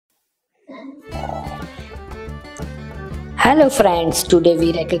Hello friends, today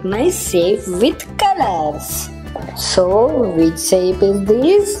we recognize shape with colors. So which shape is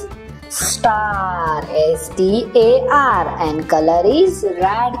this? Star, S-T-A-R, and color is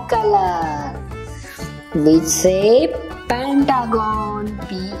red color. Which shape? Pentagon,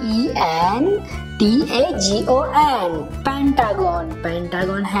 P-E-N-T-A-G-O-N, Pentagon.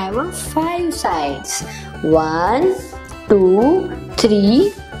 Pentagon have 5 sides. 1, 2,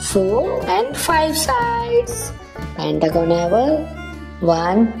 3, 4 and 5 sides. Pentagon have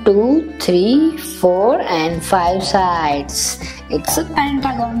 1, 2, 3, 4 and 5 sides. It's a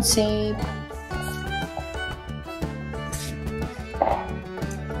pentagon shape.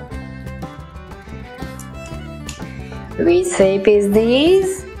 Which shape is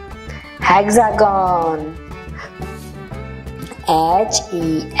this? Hexagon,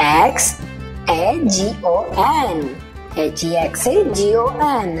 H-E-X-A-G-O-N,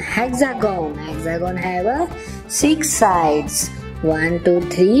 H-E-X-A-G-O-N, hexagon. Hexagon have 6 sides. 1, 2,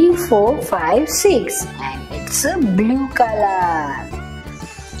 3, 4, 5, 6, and it's a blue color.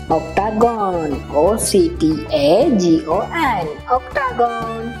 Octagon, O-C-T-A-G-O-N,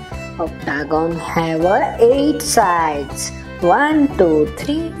 octagon. Octagon have 8 sides. 1, 2,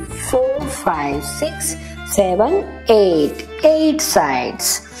 3, 4, 5, 6, 7, 8. 8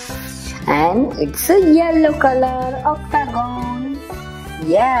 sides. And it's a yellow color, octagon.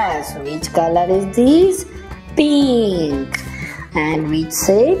 Yes, which color is this? Pink. And which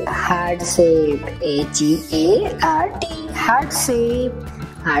shape? Heart shape, H-E-A-R-T, heart shape.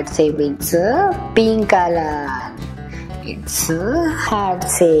 Heart shape, it's a pink color. It's a heart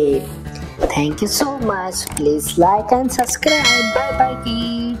shape. Thank you so much. Please like and subscribe. Bye bye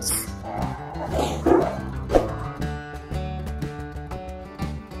kids.